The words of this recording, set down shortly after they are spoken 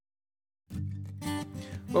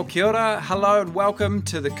Well, kia ora, hello and welcome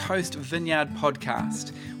to the Coast Vineyard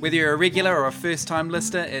podcast. Whether you're a regular or a first-time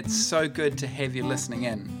listener, it's so good to have you listening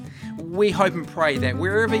in. We hope and pray that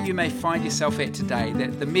wherever you may find yourself at today,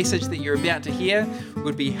 that the message that you're about to hear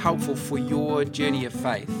would be helpful for your journey of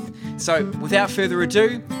faith. So, without further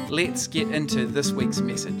ado, let's get into this week's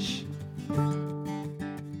message.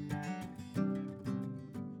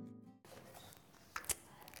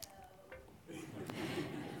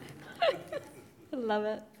 Love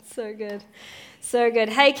it. So good. So good.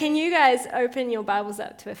 Hey, can you guys open your Bibles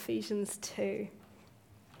up to Ephesians 2?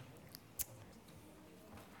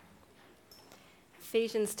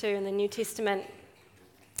 Ephesians 2 in the New Testament.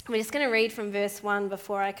 We're just going to read from verse 1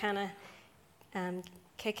 before I kind of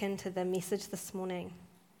kick into the message this morning.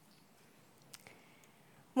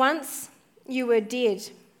 Once you were dead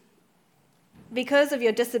because of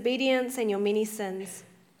your disobedience and your many sins.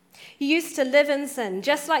 You used to live in sin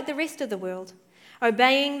just like the rest of the world,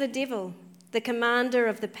 obeying the devil, the commander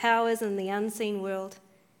of the powers in the unseen world.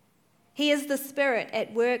 He is the spirit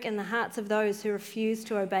at work in the hearts of those who refuse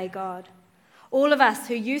to obey God. All of us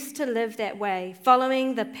who used to live that way,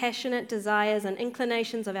 following the passionate desires and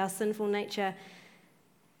inclinations of our sinful nature,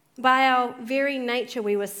 by our very nature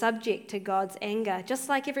we were subject to God's anger, just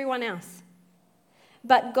like everyone else.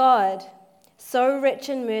 But God, so rich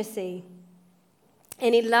in mercy,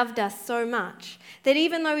 and He loved us so much that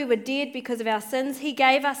even though we were dead because of our sins, He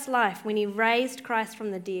gave us life when He raised Christ from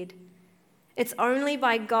the dead. It's only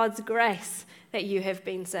by God's grace that you have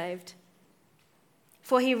been saved.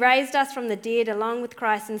 For He raised us from the dead along with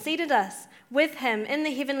Christ and seated us with Him in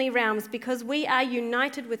the heavenly realms because we are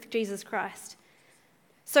united with Jesus Christ.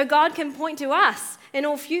 So God can point to us in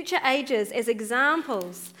all future ages as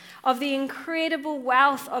examples of the incredible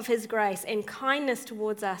wealth of His grace and kindness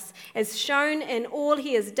towards us, as shown in all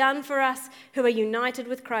He has done for us who are united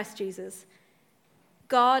with Christ Jesus.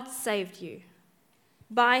 God saved you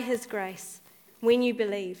by His grace when you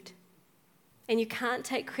believed. And you can't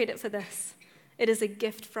take credit for this. It is a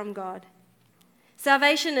gift from God.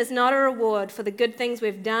 Salvation is not a reward for the good things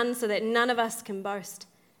we've done so that none of us can boast.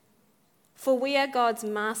 For we are God's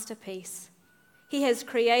masterpiece. He has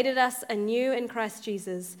created us anew in Christ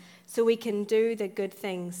Jesus so we can do the good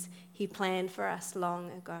things He planned for us long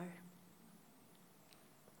ago. I'm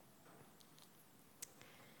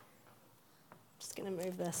just going to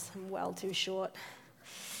move this. I'm well too short.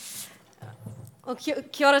 O kia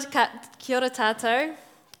ora tātou,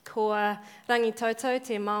 ko Rangitoto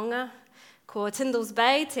te maunga, ko Tyndall's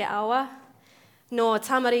Bay te awa, no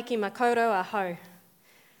Tamariki Makaurau a hau.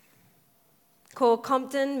 Ko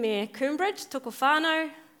Compton me Coombridge, toko whānau,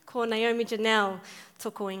 ko Naomi Janelle,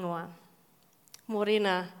 toko ingoa.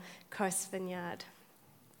 Morena, Coast Vineyard.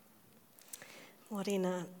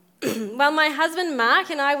 Morena. Well, my husband Mark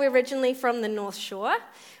and I were originally from the North Shore.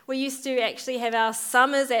 We used to actually have our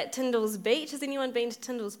summers at Tyndall's Beach. Has anyone been to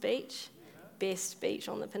Tyndall's Beach? Best beach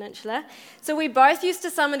on the peninsula. So we both used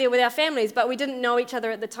to summer there with our families, but we didn't know each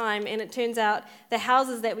other at the time, and it turns out the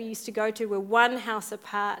houses that we used to go to were one house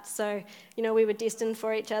apart, so, we were destined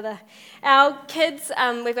for each other. Our kids,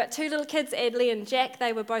 we've got two little kids, Adley and Jack.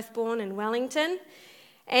 They were both born in Wellington,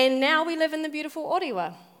 and now we live in the beautiful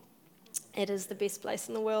Orewa. It is the best place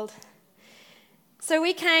in the world. So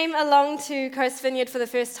we came along to Coast Vineyard for the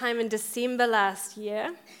first time in December last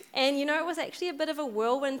year, and it was actually a bit of a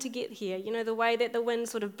whirlwind to get here. The way that the wind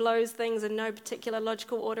sort of blows things in no particular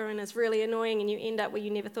logical order and is really annoying, and you end up where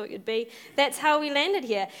you never thought you'd be. That's how we landed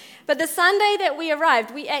here. But the Sunday that we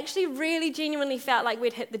arrived, we actually really genuinely felt like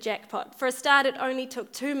we'd hit the jackpot. For a start, it only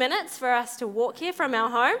took 2 minutes for us to walk here from our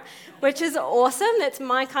home, which is awesome. That's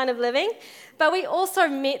my kind of living. But we also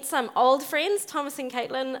met some old friends, Thomas and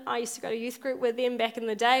Caitlin. I used to go to youth group with them back in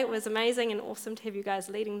the day. It was amazing and awesome to have you guys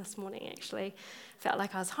leading this morning, actually. Felt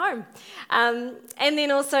like I was home. And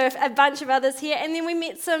then also a bunch of others here. And then we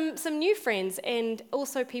met some new friends and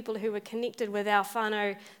also people who were connected with our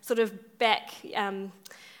whānau sort of back, some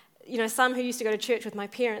who used to go to church with my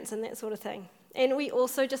parents and that sort of thing. And we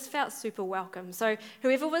also just felt super welcome. So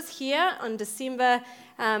whoever was here on December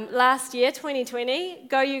last year, 2020,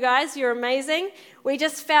 go you guys, you're amazing. We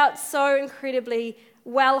just felt so incredibly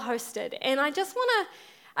well hosted. And I just want to,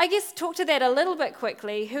 talk to that a little bit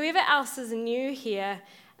quickly. Whoever else is new here,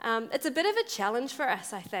 it's a bit of a challenge for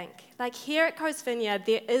us, I think. Like here at Coast Vineyard,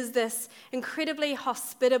 there is this incredibly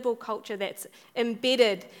hospitable culture that's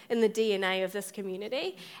embedded in the DNA of this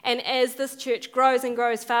community. And as this church grows and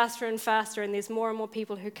grows faster and faster, and there's more and more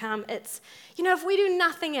people who come, it's, if we do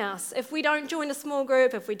nothing else, if we don't join a small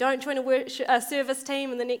group, if we don't join a service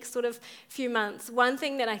team in the next sort of few months, one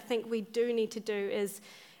thing that I think we do need to do is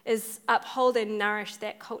is uphold and nourish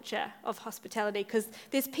that culture of hospitality, because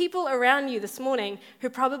there's people around you this morning who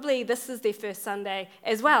probably this is their first Sunday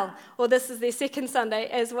as well, or this is their second Sunday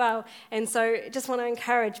as well. And so just want to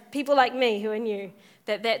encourage people like me who are new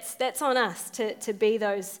that that's on us to be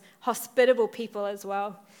those hospitable people as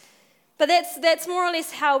well. But that's more or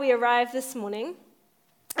less how we arrived this morning.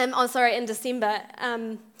 In December.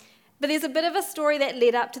 But there's a bit of a story that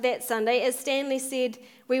led up to that Sunday. As Stanley said,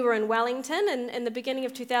 we were in Wellington, and in the beginning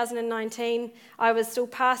of 2019, I was still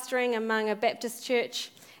pastoring among a Baptist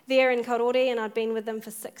church there in Karori, and I'd been with them for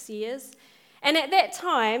 6 years. And at that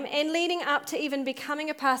time, and leading up to even becoming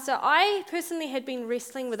a pastor, I personally had been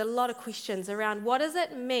wrestling with a lot of questions around what does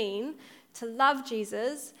it mean to love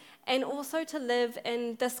Jesus and also to live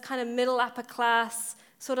in this kind of middle upper class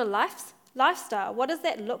sort of lifestyle. What does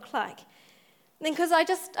that look like? Because I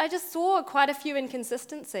just saw quite a few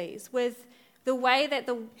inconsistencies with the way that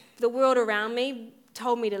the world around me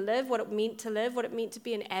told me to live, what it meant to live, what it meant to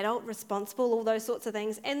be an adult, responsible, all those sorts of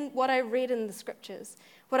things, and what I read in the scriptures,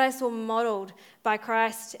 what I saw modeled by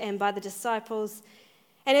Christ and by the disciples.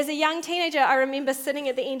 And as a young teenager, I remember sitting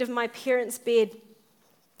at the end of my parents' bed,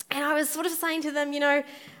 and I was sort of saying to them,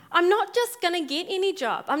 I'm not just going to get any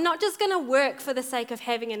job. I'm not just going to work for the sake of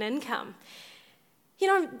having an income.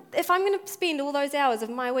 If I'm going to spend all those hours of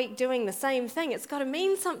my week doing the same thing, it's got to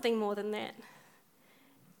mean something more than that.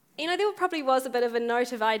 There probably was a bit of a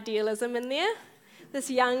note of idealism in there, this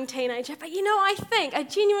young teenager. But I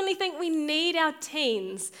genuinely think we need our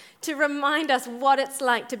teens to remind us what it's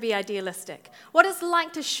like to be idealistic, what it's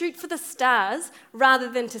like to shoot for the stars rather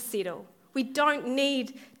than to settle. We don't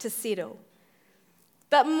need to settle.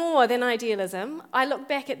 But more than idealism, I look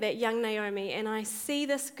back at that young Naomi and I see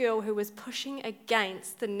this girl who was pushing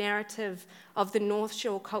against the narrative of the North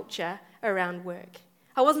Shore culture around work.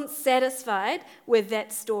 I wasn't satisfied with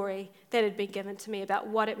that story that had been given to me about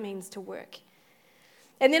what it means to work.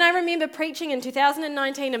 And then I remember preaching in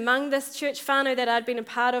 2019 among this church whānau that I'd been a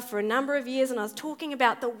part of for a number of years, and I was talking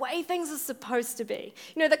about the way things are supposed to be.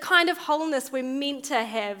 The kind of wholeness we're meant to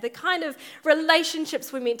have, the kind of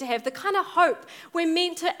relationships we're meant to have, the kind of hope we're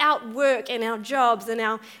meant to outwork in our jobs and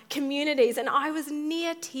our communities. And I was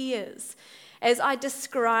near tears as I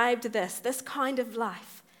described this kind of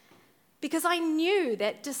life, because I knew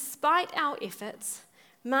that despite our efforts,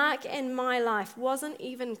 Mark and my life wasn't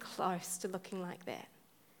even close to looking like that.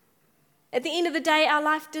 At the end of the day, our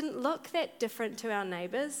life didn't look that different to our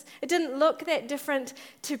neighbours. It didn't look that different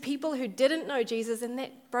to people who didn't know Jesus, and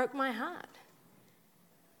that broke my heart.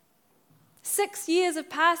 6 years of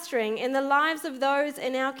pastoring in the lives of those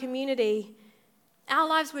in our community, our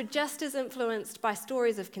lives were just as influenced by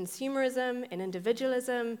stories of consumerism and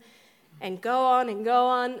individualism and go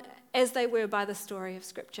on as they were by the story of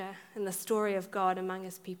Scripture and the story of God among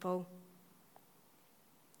his people.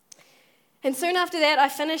 And soon after that, I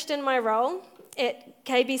finished in my role at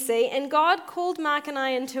KBC, and God called Mark and I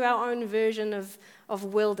into our own version of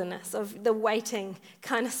wilderness, of the waiting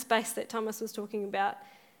kind of space that Thomas was talking about.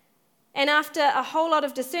 And after a whole lot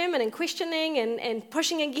of discernment and questioning and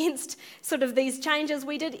pushing against sort of these changes,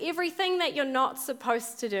 we did everything that you're not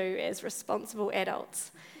supposed to do as responsible adults.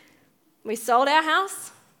 We sold our house,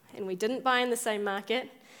 and we didn't buy in the same market.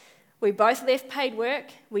 We both left paid work,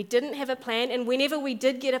 we didn't have a plan, and whenever we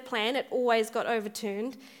did get a plan, it always got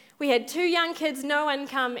overturned. We had 2 young kids, no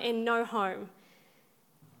income, and no home.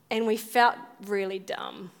 And we felt really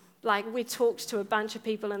dumb. Like, we talked to a bunch of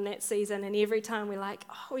people in that season, and every time we're like,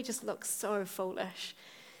 we just look so foolish.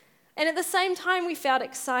 And at the same time, we felt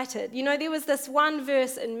excited. There was this one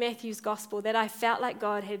verse in Matthew's gospel that I felt like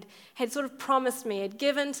God had sort of promised me, had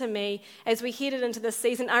given to me as we headed into this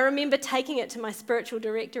season. I remember taking it to my spiritual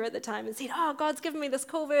director at the time and said, God's given me this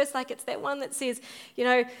cool verse, like it's that one that says,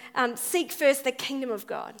 seek first the kingdom of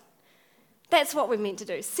God. That's what we're meant to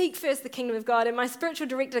do. Seek first the kingdom of God. And my spiritual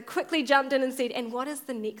director quickly jumped in and said, and what does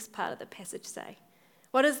the next part of the passage say?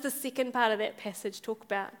 What does the second part of that passage talk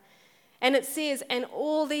about? And it says, and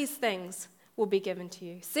all these things will be given to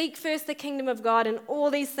you. Seek first the kingdom of God, and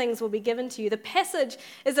all these things will be given to you. The passage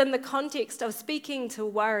is in the context of speaking to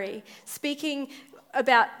worry, speaking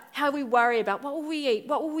about how we worry about what will we eat,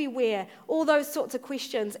 what will we wear, all those sorts of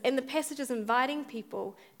questions. And the passage is inviting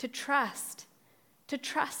people to trust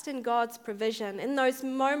in God's provision, in those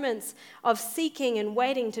moments of seeking and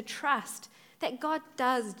waiting, to trust that God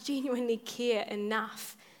does genuinely care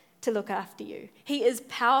enough to look after you. He is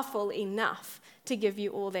powerful enough to give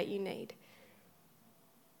you all that you need.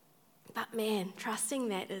 But man, trusting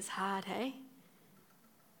that is hard, hey?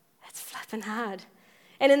 It's flipping hard.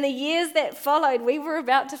 And in the years that followed, we were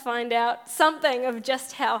about to find out something of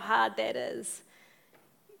just how hard that is.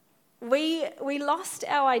 We lost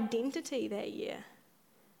our identity that year.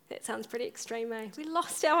 That sounds pretty extreme, eh? We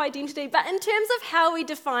lost our identity. But in terms of how we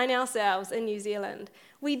define ourselves in New Zealand,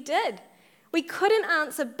 we did. We couldn't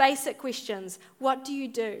answer basic questions. What do you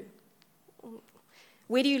do?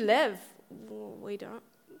 Where do you live? We don't.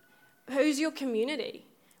 Who's your community?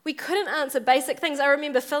 We couldn't answer basic things. I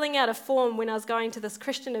remember filling out a form when I was going to this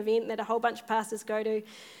Christian event that a whole bunch of pastors go to.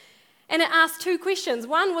 And it asked two questions.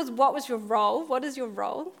 One was, what was your role? What is your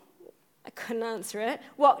role? I couldn't answer it.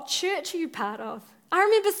 What church are you part of? I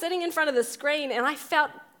remember sitting in front of the screen and I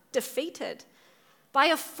felt defeated by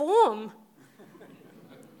a form.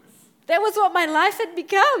 That was what my life had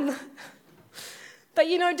become. But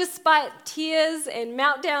despite tears and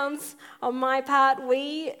meltdowns on my part,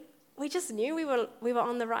 we just knew we were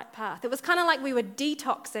on the right path. It was kind of like we were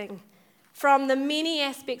detoxing from the many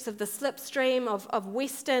aspects of the slipstream of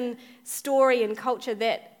Western story and culture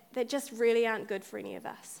that just really aren't good for any of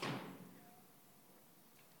us.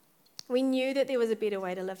 We knew that there was a better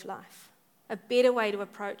way to live life, a better way to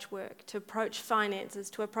approach work, to approach finances,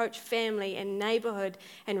 to approach family and neighborhood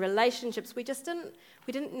and relationships. We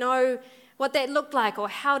didn't know what that looked like or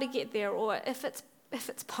how to get there or if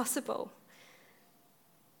it's possible.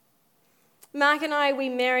 Mark and I, we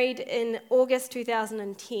married in August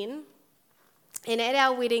 2010, and at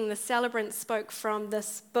our wedding, the celebrant spoke from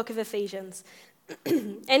this book of Ephesians.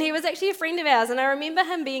 And he was actually a friend of ours, and I remember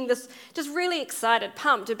him being just really excited,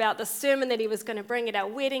 pumped about the sermon that he was going to bring at our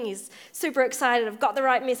wedding. He's super excited, I've got the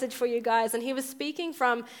right message for you guys. And he was speaking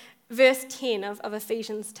from verse 10 of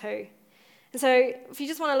Ephesians 2. And so if you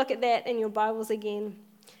just want to look at that in your Bibles again,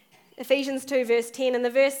 Ephesians 2 verse 10, and the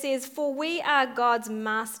verse says, "For we are God's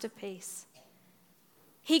masterpiece.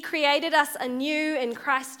 He created us anew in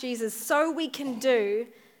Christ Jesus so we can do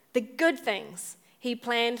the good things he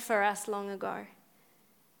planned for us long ago."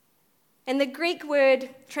 And the Greek word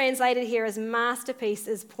translated here as masterpiece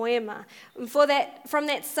is poema. And from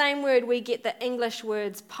that same word, we get the English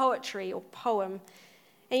words poetry or poem.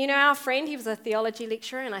 And our friend, he was a theology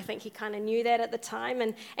lecturer, and I think he kind of knew that at the time.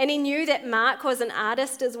 And he knew that Mark was an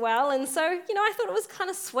artist as well. And so, I thought it was kind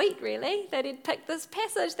of sweet, really, that he'd picked this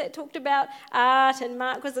passage that talked about art, and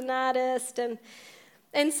Mark was an artist.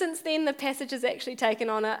 And since then, the passage has actually taken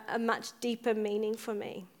on a much deeper meaning for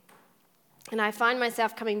me. And I find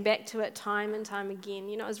myself coming back to it time and time again.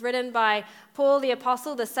 It was written by Paul the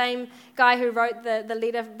Apostle, the same guy who wrote the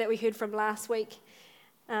letter that we heard from last week.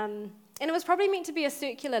 And it was probably meant to be a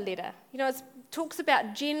circular letter. It talks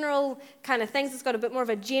about general kind of things. It's got a bit more of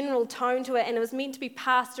a general tone to it, and it was meant to be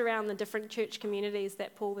passed around the different church communities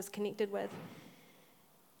that Paul was connected with.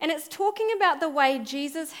 And it's talking about the way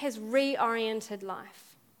Jesus has reoriented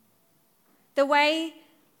life, the way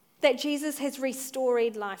that Jesus has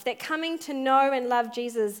restored life, that coming to know and love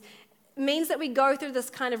Jesus means that we go through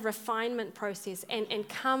this kind of refinement process and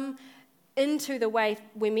come into the way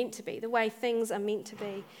we're meant to be, the way things are meant to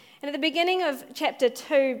be. And at the beginning of chapter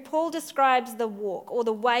 2, Paul describes the walk or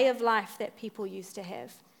the way of life that people used to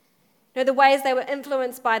have. The ways they were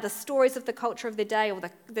influenced by the stories of the culture of the day or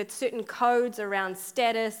the certain codes around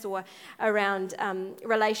status or around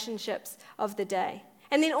relationships of the day.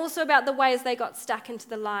 And then also about the ways they got stuck into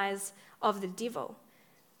the lies of the devil.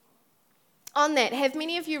 On that, have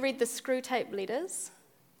many of you read the Screwtape Letters?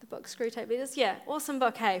 The book Screwtape Letters? Yeah, awesome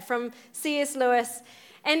book, hey, from C.S. Lewis.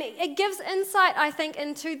 And it gives insight, I think,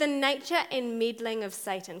 into the nature and meddling of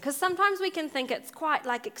Satan. Because sometimes we can think it's quite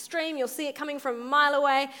extreme. You'll see it coming from a mile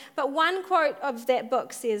away. But one quote of that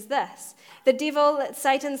book says this: the devil,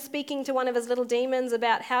 Satan, speaking to one of his little demons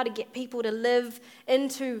about how to get people to live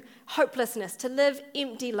into hopelessness, to live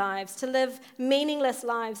empty lives, to live meaningless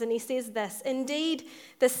lives. And he says this: "Indeed,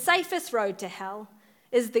 the safest road to hell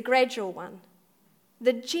is the gradual one,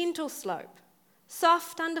 the gentle slope,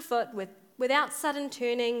 soft underfoot without sudden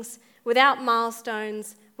turnings, without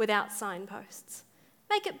milestones, without signposts.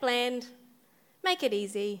 Make it bland, make it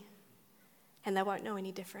easy, and they won't know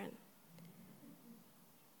any different."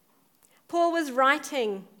 Paul was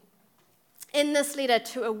writing in this letter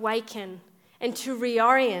to awaken and to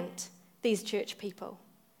reorient these church people.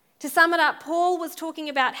 To sum it up, Paul was talking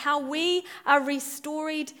about how we are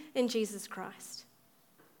restored in Jesus Christ.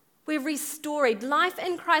 We're restored. Life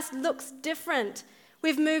in Christ looks different.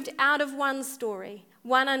 We've moved out of one story,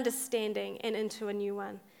 one understanding, and into a new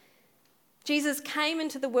one. Jesus came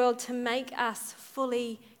into the world to make us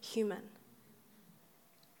fully human.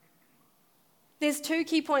 There's two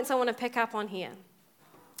key points I want to pick up on here.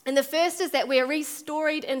 And the first is that we're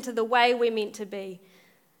restored into the way we're meant to be,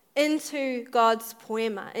 into God's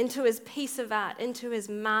poema, into his piece of art, into his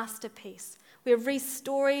masterpiece. We're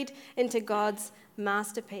restored into God's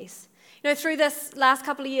masterpiece. Through this last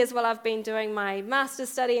couple of years while I've been doing my master's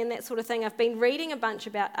study and that sort of thing, I've been reading a bunch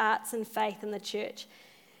about arts and faith in the church.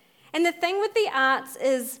 And the thing with the arts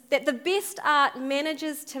is that the best art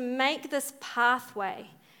manages to make this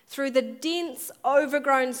pathway through the dense,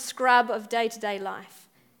 overgrown scrub of day-to-day life.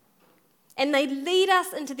 And they lead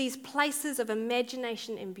us into these places of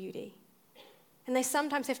imagination and beauty. And they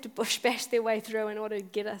sometimes have to bush bash their way through in order to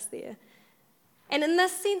get us there. And in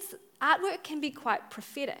this sense, artwork can be quite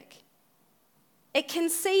prophetic. It can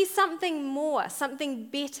see something more, something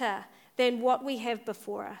better than what we have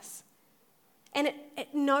before us. And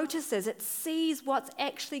it notices, it sees what's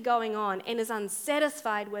actually going on and is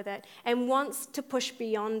unsatisfied with it and wants to push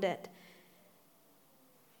beyond it.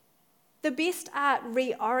 The best art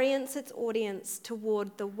reorients its audience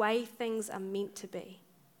toward the way things are meant to be.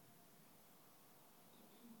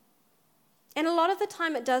 And a lot of the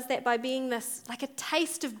time it does that by being this, like a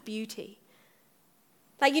taste of beauty.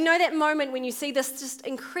 Like, that moment when you see this just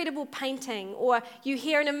incredible painting, or you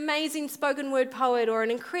hear an amazing spoken word poet, or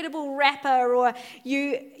an incredible rapper, or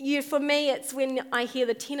for me, it's when I hear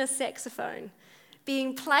the tenor saxophone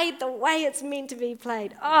being played the way it's meant to be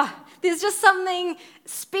played. There's just something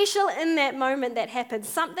special in that moment that happens,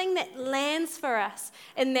 something that lands for us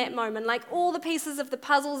in that moment. Like all the pieces of the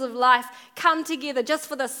puzzles of life come together just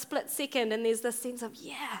for the split second, and there's this sense of,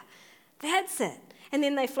 yeah, that's it. And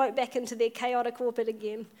then they float back into their chaotic orbit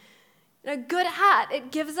again. Good art, it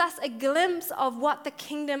gives us a glimpse of what the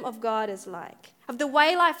kingdom of God is like, of the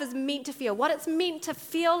way life is meant to feel, what it's meant to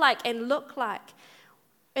feel like and look like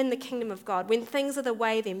in the kingdom of God, when things are the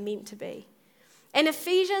way they're meant to be. And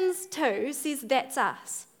Ephesians 2 says that's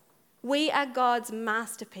us. We are God's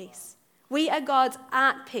masterpiece. We are God's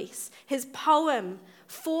art piece, his poem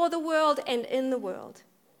for the world and in the world.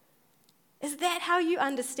 Is that how you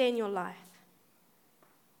understand your life?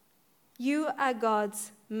 You are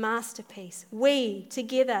God's masterpiece. We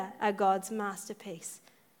together are God's masterpiece.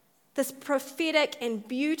 This prophetic and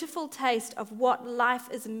beautiful taste of what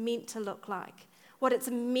life is meant to look like, what it's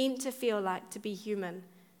meant to feel like to be human.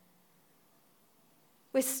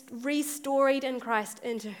 We're restored in Christ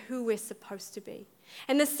into who we're supposed to be.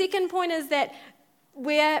 And the second point is that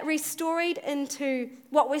we're restored into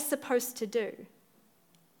what we're supposed to do,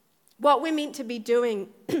 what we're meant to be doing,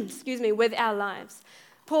 with our lives.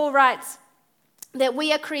 Paul writes that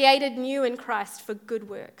we are created new in Christ for good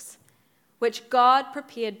works, which God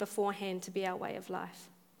prepared beforehand to be our way of life.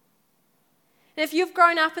 And if you've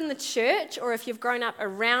grown up in the church, or if you've grown up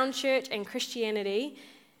around church and Christianity,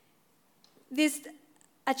 there's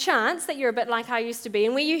a chance that you're a bit like I used to be.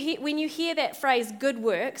 And when you hear that phrase, good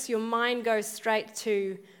works, your mind goes straight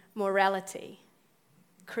to morality.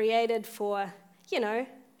 Created for,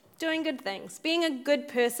 doing good things, being a good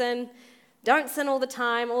person, don't sin all the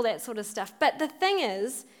time, all that sort of stuff. But the thing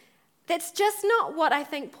is, that's just not what I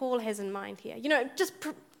think Paul has in mind here.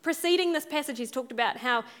 Preceding this passage, he's talked about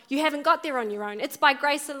how you haven't got there on your own. It's by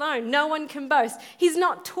grace alone. No one can boast. He's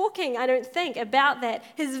not talking, I don't think, about that.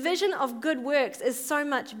 His vision of good works is so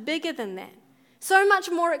much bigger than that, so much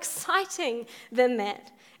more exciting than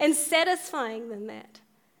that, and satisfying than that.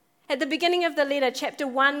 At the beginning of the letter, chapter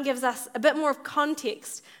 1 gives us a bit more of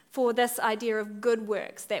context for this idea of good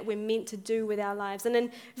works that we're meant to do with our lives. And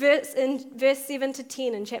in verse 7 to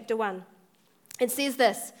 10 in chapter 1, it says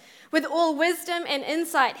this: with all wisdom and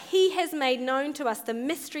insight, he has made known to us the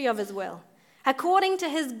mystery of his will, according to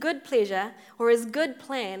his good pleasure, or his good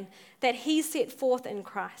plan, that he set forth in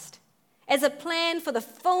Christ, as a plan for the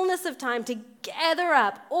fullness of time to gather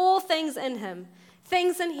up all things in him,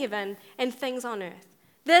 things in heaven and things on earth.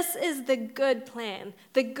 This is the good plan,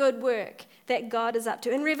 the good work that God is up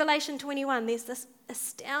to. In Revelation 21, there's this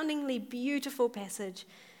astoundingly beautiful passage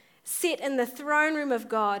set in the throne room of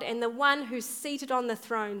God, and the one who's seated on the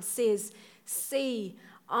throne says, "See,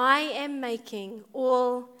 I am making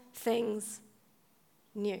all things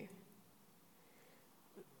new."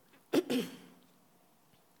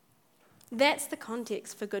 That's the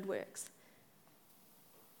context for good works.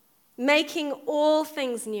 Making all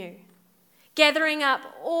things new. Gathering up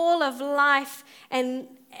all of life and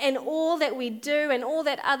all that we do and all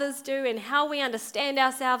that others do and how we understand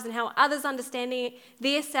ourselves and how others understand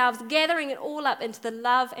themselves, gathering it all up into the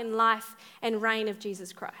love and life and reign of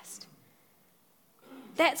Jesus Christ.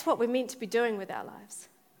 That's what we're meant to be doing with our lives.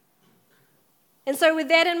 And so with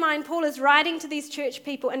that in mind, Paul is writing to these church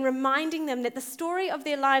people and reminding them that the story of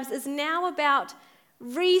their lives is now about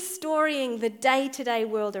restoring the day-to-day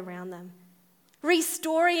world around them.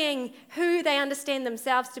 Restoring who they understand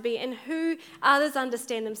themselves to be and who others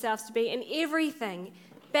understand themselves to be, and everything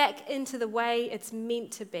back into the way it's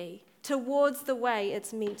meant to be, towards the way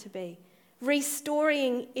it's meant to be,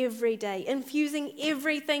 restoring every day, infusing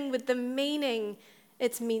everything with the meaning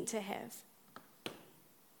it's meant to have.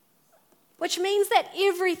 Which means that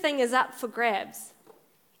everything is up for grabs.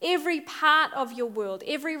 Every part of your world,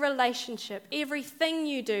 every relationship, everything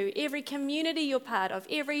you do, every community you're part of,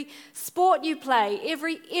 every sport you play,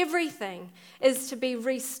 everything is to be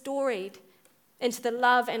restored into the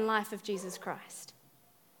love and life of Jesus Christ.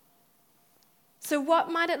 So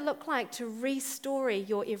what might it look like to restore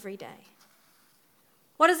your everyday?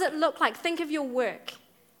 What does it look like? Think of your work.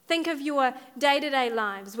 Think of your day-to-day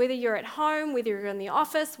lives, whether you're at home, whether you're in the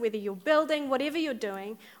office, whether you're building, whatever you're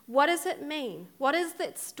doing. What does it mean? What is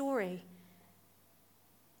that story?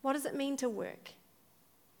 What does it mean to work?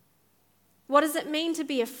 What does it mean to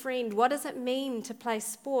be a friend? What does it mean to play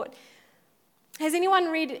sport? Has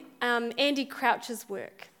anyone read Andy Crouch's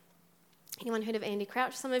work? Anyone heard of Andy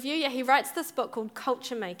Crouch? Some of you? Yeah, he writes this book called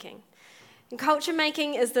Culture Making. And Culture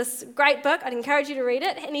Making is this great book. I'd encourage you to read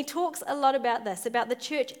it. And he talks a lot about this, about the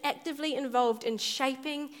church actively involved in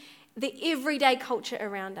shaping the everyday culture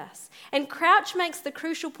around us. And Crouch makes the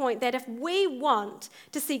crucial point that if we want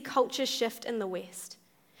to see culture shift in the West,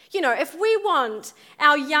 if we want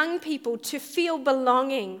our young people to feel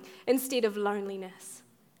belonging instead of loneliness,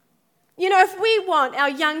 if we want our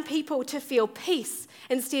young people to feel peace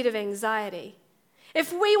instead of anxiety,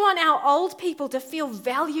 if we want our old people to feel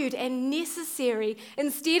valued and necessary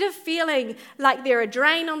instead of feeling like they're a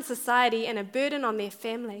drain on society and a burden on their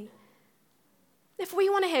family, if we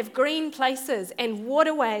want to have green places and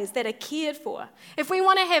waterways that are cared for, if we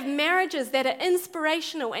want to have marriages that are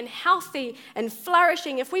inspirational and healthy and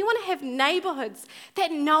flourishing, if we want to have neighborhoods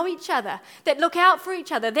that know each other, that look out for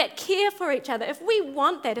each other, that care for each other, if we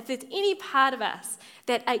want that, if there's any part of us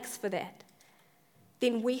that aches for that,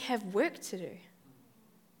 then we have work to do.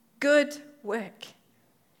 Good work.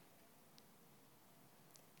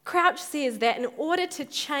 Crouch says that in order to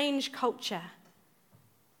change culture,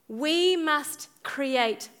 we must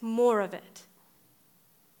create more of it.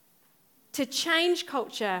 To change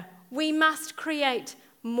culture, we must create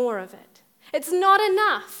more of it. It's not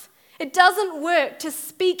enough. It doesn't work to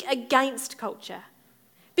speak against culture,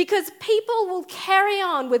 because people will carry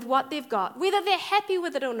on with what they've got, whether they're happy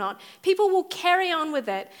with it or not. People will carry on with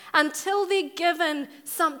it until they're given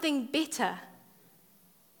something better.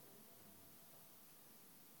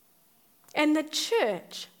 And the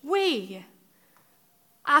church, we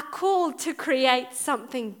are called to create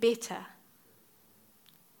something better.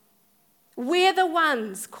 We're the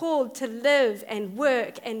ones called to live and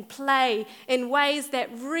work and play in ways that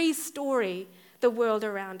restore the world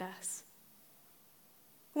around us.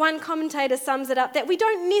 One commentator sums it up that we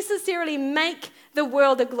don't necessarily make the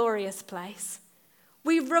world a glorious place.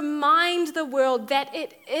 We remind the world that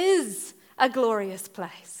it is a glorious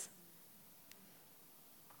place.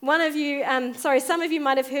 Some of you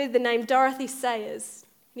might have heard the name Dorothy Sayers.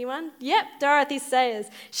 Anyone? Yep, Dorothy Sayers.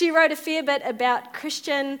 She wrote a fair bit about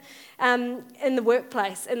Christian in the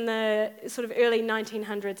workplace in the sort of early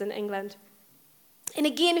 1900s in England. And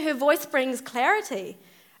again, her voice brings clarity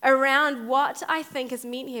around what I think is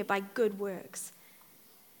meant here by good works.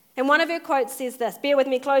 And one of her quotes says this. Bear with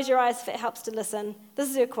me, close your eyes if it helps to listen. This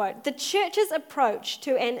is her quote. "The church's approach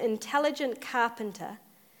to an intelligent carpenter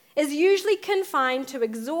is usually confined to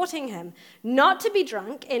exhorting him not to be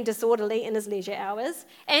drunk and disorderly in his leisure hours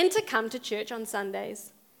and to come to church on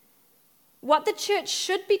Sundays. What the church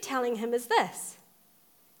should be telling him is this,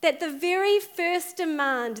 that the very first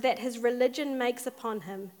demand that his religion makes upon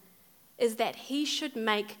him is that he should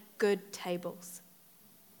make good tables.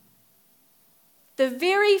 The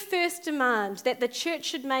very first demand that the church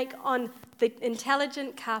should make on the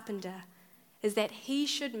intelligent carpenter is that he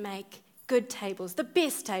should make good tables, the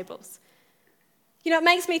best tables. It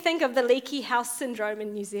makes me think of the leaky house syndrome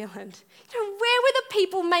in New Zealand. Where were the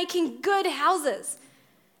people making good houses,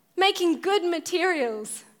 making good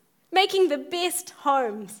materials, making the best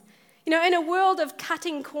homes? In a world of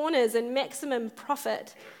cutting corners and maximum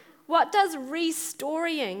profit, what does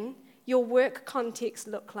restoring your work context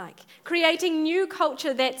look like? Creating new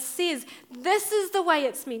culture that says, this is the way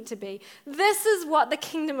it's meant to be. This is what the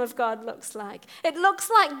kingdom of God looks like. It looks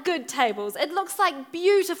like good tables. It looks like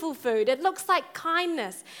beautiful food. It looks like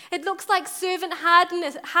kindness. It looks like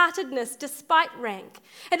servant-heartedness despite rank.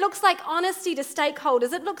 It looks like honesty to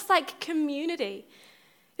stakeholders. It looks like community.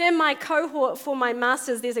 In my cohort for my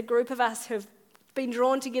master's, there's a group of us who've been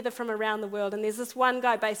drawn together from around the world, and there's this one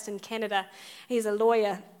guy based in Canada. He's a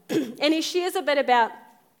lawyer, and he shares a bit about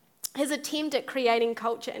his attempt at creating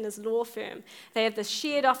culture in his law firm. They have this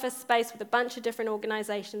shared office space with a bunch of different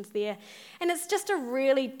organizations there. And it's just a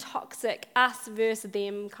really toxic us versus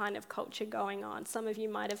them kind of culture going on. Some of you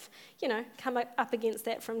might have, come up against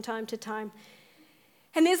that from time to time.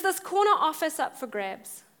 And there's this corner office up for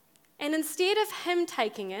grabs. And instead of him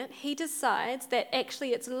taking it, he decides that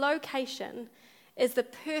actually its location is the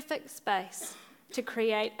perfect space to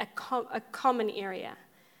create a common area,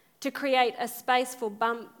 to create a space for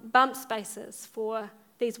bump spaces for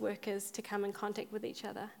these workers to come in contact with each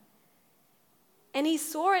other. And he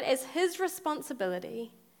saw it as his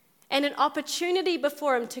responsibility and an opportunity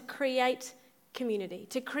before him to create community,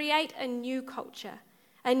 to create a new culture,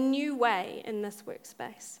 a new way in this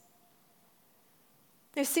workspace.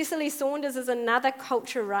 Now, Cecily Saunders is another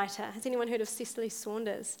culture writer. Has anyone heard of Cecily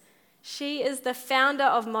Saunders? She is the founder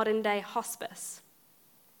of modern-day hospice.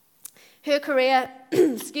 Her career,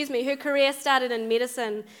 her career started in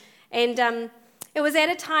medicine, and it was at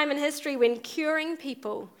a time in history when curing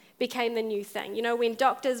people became the new thing. When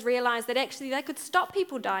doctors realized that actually they could stop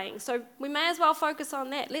people dying, so we may as well focus on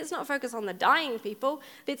that. Let's not focus on the dying people.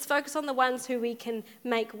 Let's focus on the ones who we can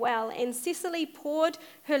make well. And Cecily poured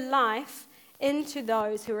her life into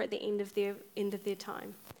those who were at the end of their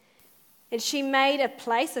time. And she made a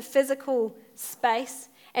place, a physical space,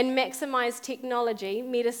 and maximized technology,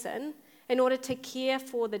 medicine, in order to care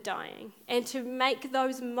for the dying and to make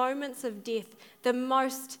those moments of death the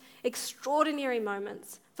most extraordinary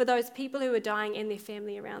moments for those people who are dying and their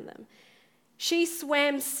family around them. She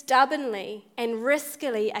swam stubbornly and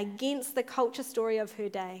riskily against the culture story of her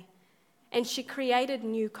day, and she created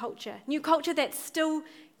new culture that still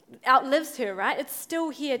outlives her, right? It's still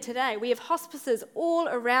here today. We have hospices all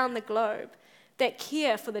around the globe that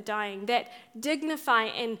care for the dying, that dignify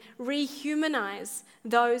and rehumanize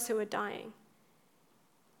those who are dying.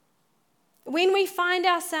 When we find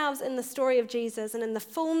ourselves in the story of Jesus and in the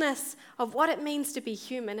fullness of what it means to be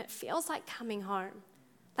human, it feels like coming home.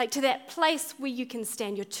 Like to that place where you can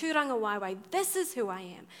stand, your tūranga waiwai, this is who I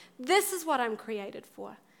am. This is what I'm created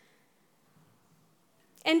for.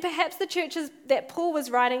 And perhaps the churches that Paul was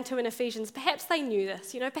writing to in Ephesians, perhaps they knew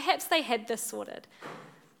this, perhaps they had this sorted.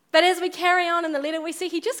 But as we carry on in the letter, we see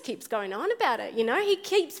he just keeps going on about it, He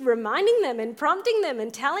keeps reminding them and prompting them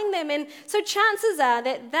and telling them. And so chances are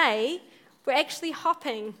that they were actually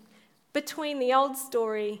hopping between the old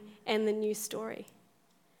story and the new story.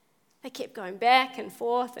 They kept going back and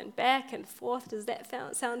forth and back and forth. Does that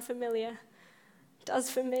sound familiar? It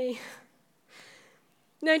does for me.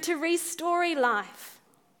 To restore life,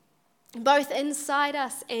 both inside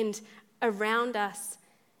us and around us,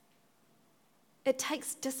 it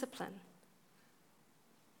takes discipline,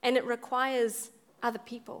 and it requires other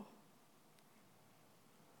people.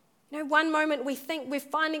 One moment we think we've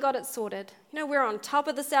finally got it sorted. We're on top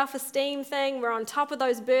of the self-esteem thing, we're on top of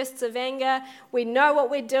those bursts of anger, we know what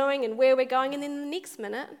we're doing and where we're going, and then the next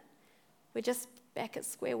minute, we're just back at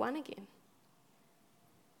square one again.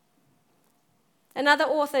 Another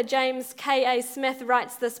author, James K.A. Smith,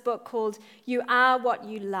 writes this book called You Are What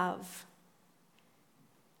You Love.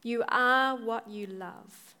 You are what you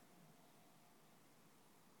love.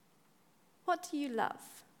 What do you love?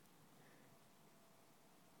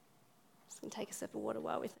 I'm just going to take a sip of water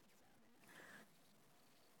while we think.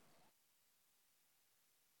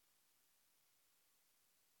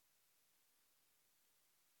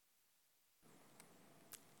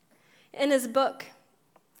 In his book,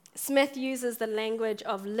 Smith uses the language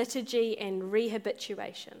of liturgy and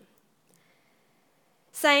rehabituation,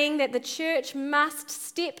 saying that the church must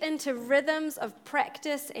step into rhythms of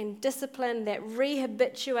practice and discipline that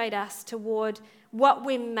rehabituate us toward what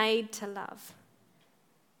we're made to love,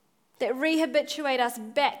 that rehabituate us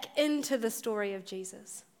back into the story of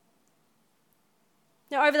Jesus.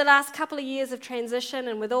 Now, over the last couple of years of transition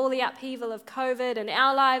and with all the upheaval of COVID in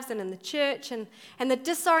our lives and in the church and the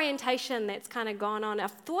disorientation that's kind of gone on,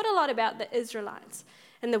 I've thought a lot about the Israelites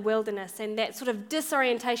in the wilderness and that sort of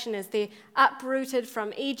disorientation as they're uprooted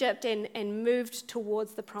from Egypt and moved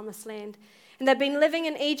towards the promised land. And they've been living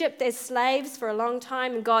in Egypt as slaves for a long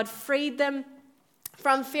time, and God freed them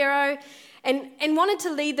from Pharaoh and wanted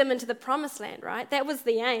to lead them into the promised land, right? That was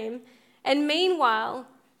the aim. And meanwhile,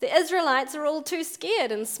 the Israelites are all too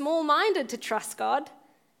scared and small-minded to trust God.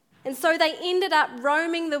 And so they ended up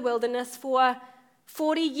roaming the wilderness for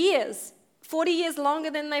 40 years longer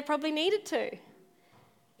than they probably needed to.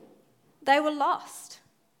 They were lost.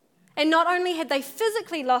 And not only had they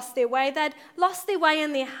physically lost their way, they'd lost their way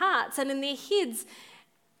in their hearts and in their heads,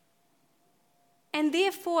 and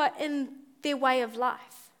therefore in their way of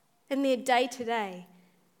life, in their day-to-day.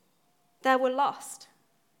 They were lost.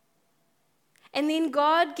 And then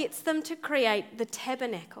God gets them to create the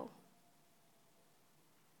tabernacle.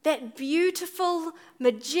 That beautiful,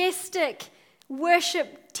 majestic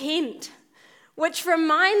worship tent, which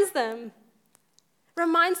reminds them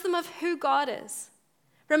of who God is,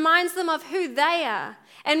 reminds them of who they are,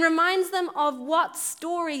 and reminds them of what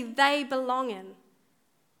story they belong in.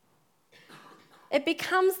 It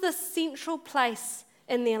becomes the central place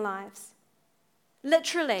in their lives.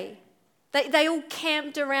 Literally, they all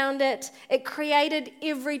camped around it. It created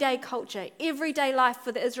everyday culture. Everyday life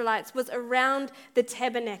for the Israelites was around the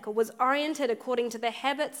tabernacle, was oriented according to the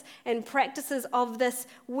habits and practices of this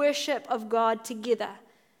worship of God together,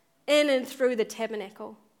 in and through the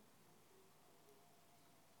tabernacle.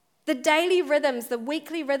 The daily rhythms, the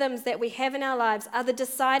weekly rhythms that we have in our lives are the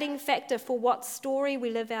deciding factor for what story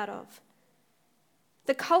we live out of.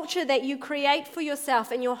 The culture that you create for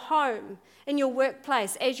yourself in your home, in your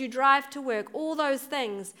workplace, as you drive to work, all those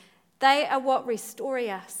things, they are what restore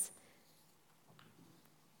us.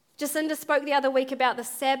 Jacinda spoke the other week about the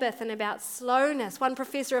Sabbath and about slowness. One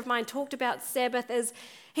professor of mine talked about Sabbath as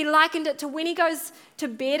he likened it to when he goes to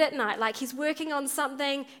bed at night, like he's working on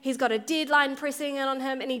something, he's got a deadline pressing in on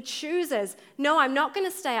him, and he chooses, no, I'm not going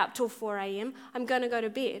to stay up till 4 a.m., I'm going to go to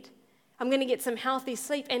bed. I'm going to get some healthy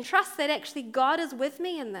sleep and trust that actually God is with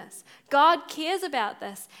me in this. God cares about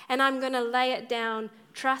this, and I'm going to lay it down,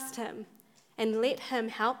 trust him, and let him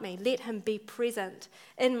help me, let him be present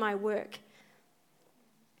in my work.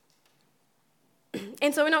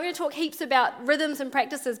 And so we're not going to talk heaps about rhythms and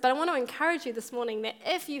practices, but I want to encourage you this morning that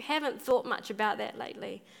if you haven't thought much about that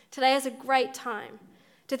lately, today is a great time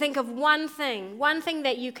to think of one thing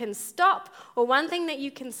that you can stop or one thing that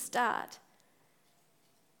you can start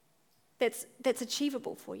that's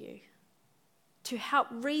achievable for you to help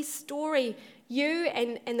restore you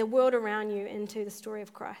and the world around you into the story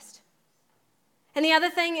of Christ. And the other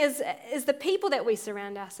thing is the people that we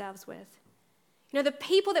surround ourselves with. You know, the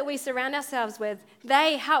people that we surround ourselves with,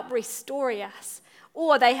 they help restore us,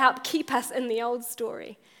 or they help keep us in the old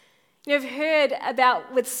story. You've heard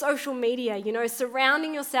about with social media, you know,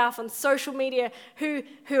 surrounding yourself on social media who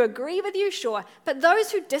agree with you, sure, but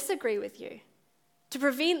those who disagree with you, to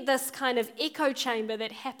prevent this kind of echo chamber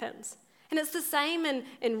that happens. And it's the same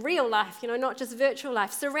in real life, you know, not just virtual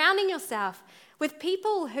life. Surrounding yourself with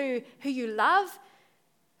people who you love,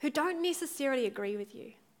 who don't necessarily agree with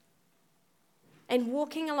you. And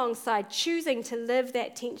walking alongside, choosing to live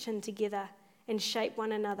that tension together and shape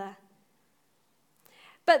one another.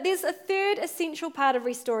 But there's a third essential part of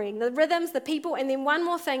restoring, the rhythms, the people, and then one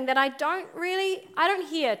more thing that I don't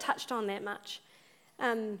hear touched on that much.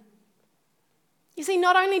 You see,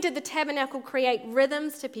 not only did the tabernacle create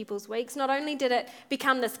rhythms to people's weeks, not only did it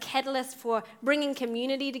become this catalyst for bringing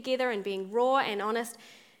community together and being raw and honest,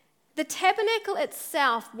 the tabernacle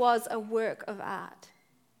itself was a work of art.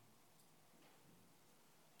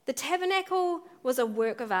 The tabernacle was a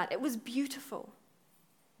work of art. It was beautiful.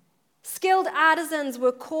 Skilled artisans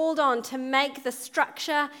were called on to make the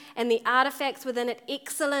structure and the artifacts within it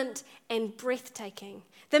excellent and breathtaking.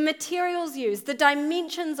 The materials used, the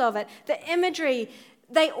dimensions of it, the imagery,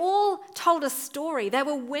 they all told a story. They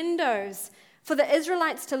were windows for the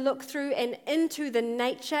Israelites to look through and into the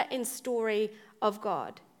nature and story of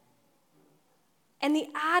God. And the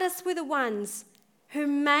artists were the ones who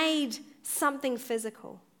made something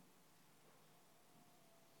physical,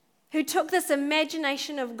 who took this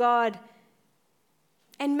imagination of God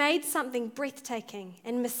and made something breathtaking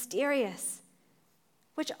and mysterious,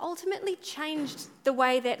 which ultimately changed the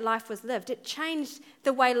way that life was lived. It changed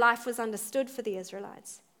the way life was understood for the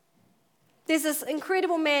Israelites. There's this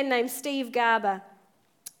incredible man named Steve Garber,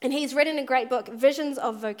 and he's written a great book, Visions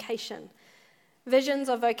of Vocation. Visions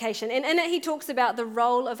of Vocation. And in it he talks about the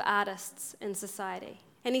role of artists in society.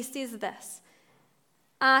 And he says this: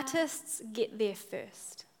 artists get there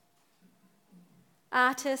first.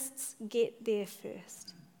 Artists get there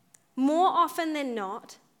first. More often than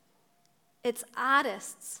not, it's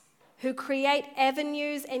artists who create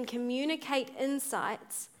avenues and communicate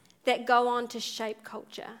insights that go on to shape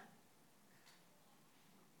culture.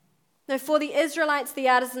 Now, for the Israelites, the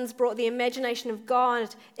artisans brought the imagination of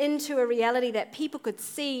God into a reality that people could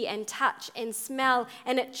see and touch and smell,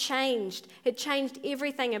 and it changed. It changed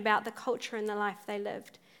everything about the culture and the life they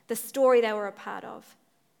lived, the story they were a part of.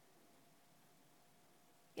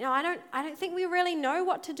 You know, I don't think we really know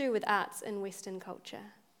what to do with arts in Western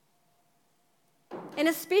culture. And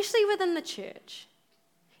especially within the church.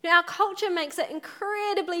 You know, our culture makes it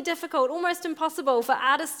incredibly difficult, almost impossible for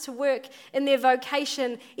artists to work in their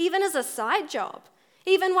vocation, even as a side job.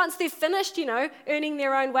 Even once they've finished, you know, earning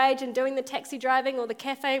their own wage and doing the taxi driving or the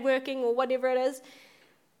cafe working or whatever it is.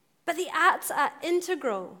 But the arts are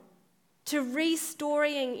integral to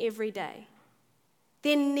restoring every day.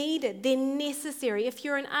 They're needed, they're necessary. If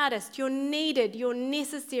you're an artist, you're needed, you're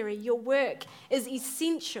necessary. Your work is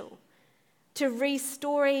essential to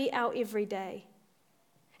restoring our everyday.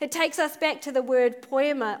 It takes us back to the word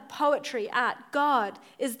poema, poetry, art. God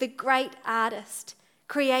is the great artist,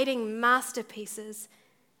 creating masterpieces.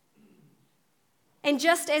 And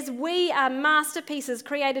just as we are masterpieces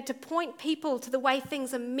created to point people to the way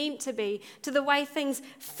things are meant to be, to the way things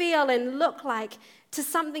feel and look like, to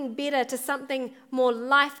something better, to something more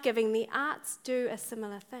life-giving, the arts do a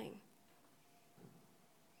similar thing.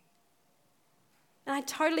 And I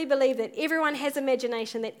totally believe that everyone has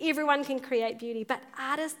imagination, that everyone can create beauty, but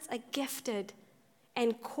artists are gifted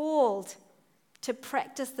and called to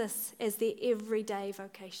practice this as their everyday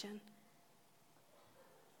vocation.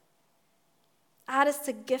 Artists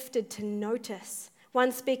are gifted to notice.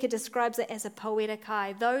 One speaker describes it as a poetic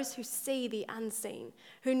eye, those who see the unseen,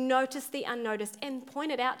 who notice the unnoticed and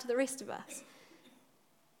point it out to the rest of us.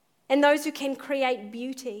 And those who can create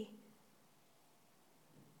beauty.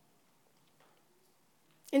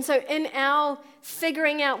 And so in our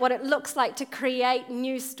figuring out what it looks like to create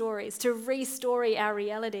new stories, to restory our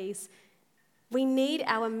realities, we need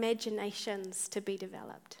our imaginations to be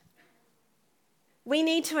developed. We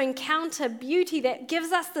need to encounter beauty that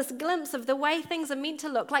gives us this glimpse of the way things are meant to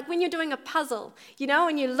look. Like when you're doing a puzzle,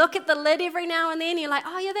 and you look at the lid every now and then, you're like,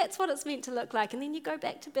 oh yeah, that's what it's meant to look like. And then you go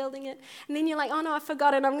back to building it. And then you're like, oh no, I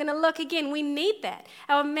forgot it. I'm going to look again. We need that.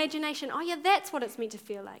 Our imagination, oh yeah, that's what it's meant to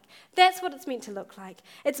feel like. That's what it's meant to look like.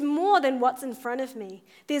 It's more than what's in front of me.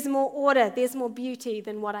 There's more order. There's more beauty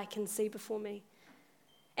than what I can see before me.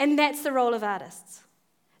 And that's the role of artists.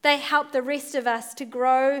 They help the rest of us to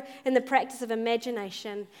grow in the practice of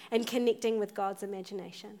imagination and connecting with God's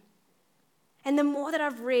imagination. And the more that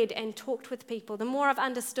I've read and talked with people, the more I've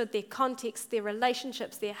understood their context, their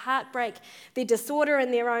relationships, their heartbreak, their disorder in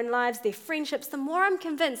their own lives, their friendships, the more I'm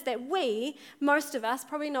convinced that we, most of us,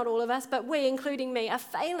 probably not all of us, but we, including me, are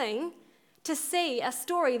failing to see a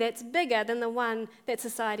story that's bigger than the one that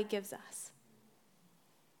society gives us.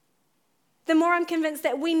 The more I'm convinced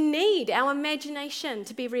that we need our imagination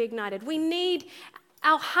to be reignited. We need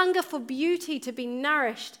our hunger for beauty to be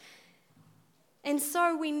nourished. And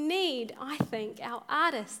so we need, I think, our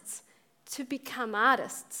artists to become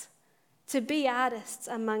artists, to be artists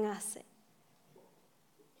among us.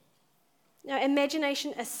 Now,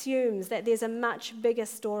 imagination assumes that there's a much bigger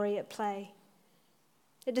story at play.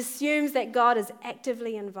 It assumes that God is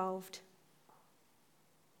actively involved.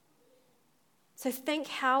 So think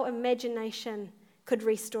how imagination could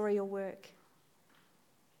restore your work.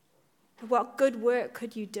 What good work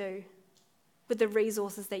could you do with the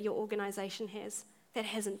resources that your organisation has that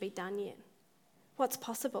hasn't been done yet? What's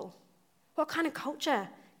possible? What kind of culture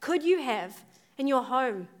could you have in your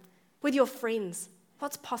home, with your friends?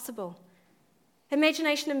 What's possible?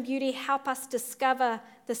 Imagination and beauty help us discover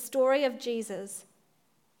the story of Jesus.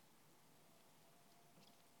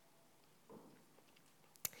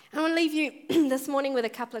 I want to leave you this morning with a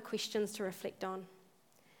couple of questions to reflect on.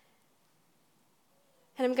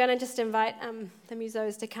 And I'm going to just invite the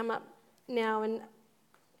musos to come up now and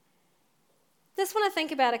just want to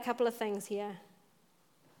think about a couple of things here.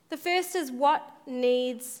 The first is, what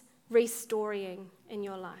needs restoring in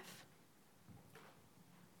your life?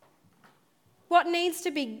 What needs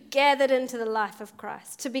to be gathered into the life of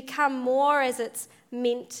Christ to become more as it's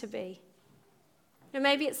meant to be?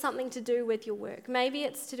 Maybe it's something to do with your work. Maybe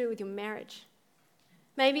it's to do with your marriage.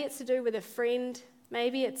 Maybe it's to do with a friend.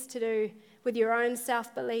 Maybe it's to do with your own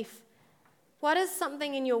self-belief. What is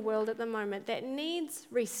something in your world at the moment that needs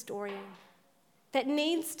restoring? That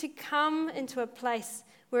needs to come into a place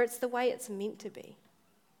where it's the way it's meant to be?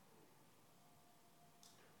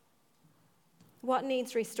 What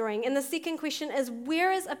needs restoring? And the second question is,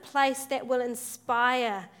 where is a place that will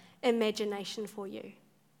inspire imagination for you?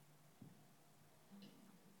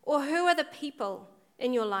 Or who are the people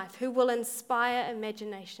in your life who will inspire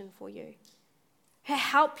imagination for you? Who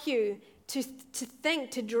help you to think,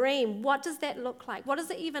 to dream? What does that look like? What does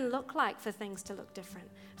it even look like for things to look different,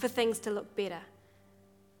 for things to look better?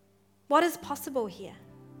 What is possible here?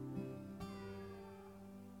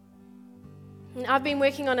 And I've been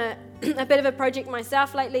working on a bit of a project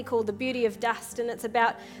myself lately called The Beauty of Dust, and it's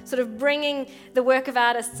about sort of bringing the work of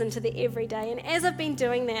artists into the everyday. And as I've been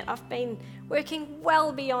doing that, I've been working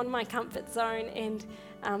well beyond my comfort zone and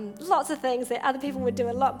lots of things that other people would do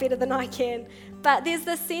a lot better than I can. But there's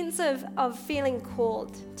this sense of feeling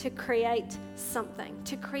called to create something,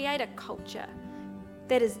 to create a culture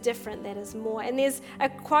that is different, that is more. And there's a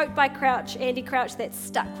quote by Andy Crouch, that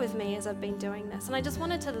stuck with me as I've been doing this. And I just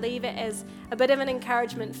wanted to leave it as a bit of an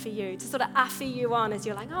encouragement for you, to sort of uffer you on as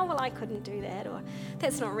you're like, oh, well, I couldn't do that, or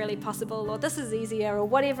that's not really possible, or this is easier, or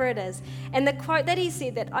whatever it is. And the quote that he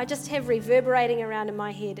said that I just have reverberating around in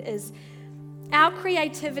my head is, our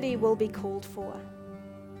creativity will be called for.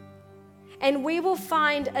 And we will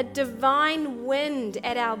find a divine wind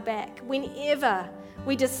at our back whenever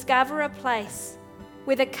we discover a place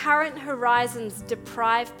where the current horizons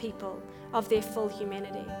deprive people of their full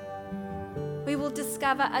humanity. We will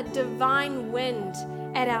discover a divine wind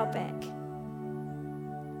at our back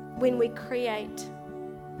when we create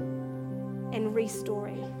and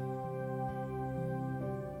restoring.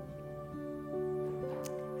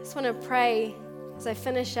 I just want to pray as I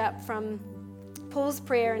finish up from Paul's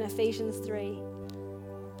prayer in Ephesians 3.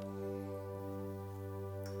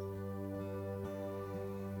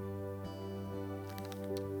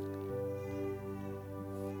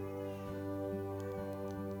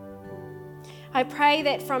 I pray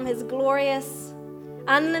that from his glorious,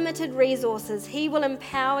 unlimited resources, he will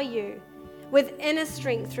empower you with inner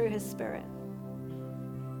strength through his Spirit.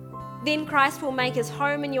 Then Christ will make his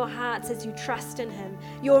home in your hearts as you trust in him.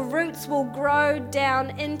 Your roots will grow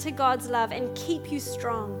down into God's love and keep you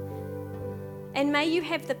strong. And may you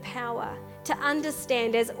have the power to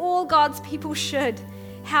understand, as all God's people should,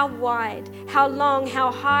 how wide, how long,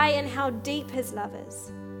 how high, and how deep his love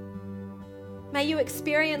is. May you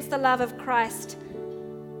experience the love of Christ,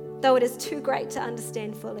 though it is too great to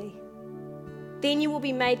understand fully. Then you will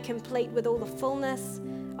be made complete with all the fullness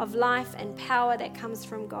of life and power that comes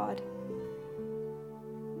from God.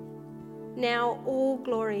 Now all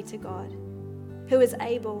glory to God, who is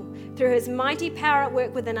able, through his mighty power at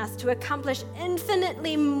work within us, to accomplish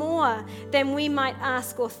infinitely more than we might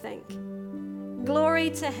ask or think.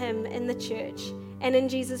 Glory to him in the church and in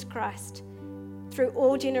Jesus Christ, through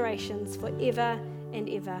all generations, forever and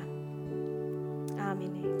ever.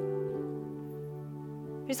 Amen.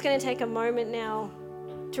 I'm just going to take a moment now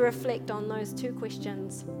to reflect on those two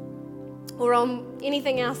questions, or on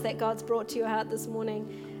anything else that God's brought to your heart this morning.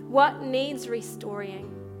 What needs restoring?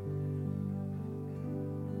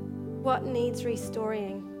 What needs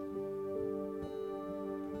restoring?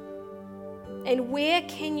 And where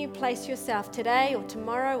can you place yourself today or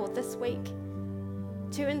tomorrow or this week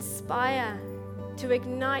to inspire, to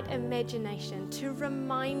ignite imagination, to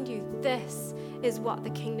remind you this is what the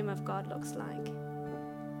kingdom of God looks like?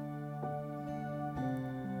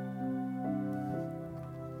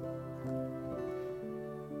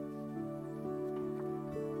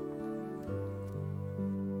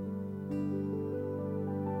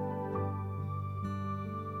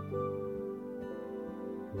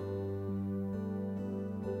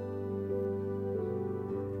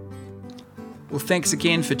 Well, thanks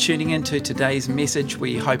again for tuning in to today's message.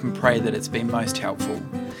 We hope and pray that it's been most helpful.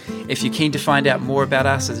 If you're keen to find out more about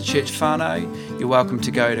us as a church whānau, you're welcome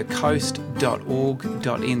to go to coast.org.nz,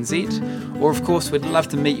 or of course we'd love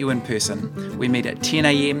to meet you in person. We meet at 10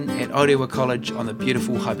 a.m. at Orewa College on the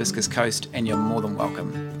beautiful Hibiscus Coast, and you're more than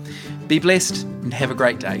welcome. Be blessed and have a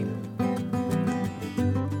great day.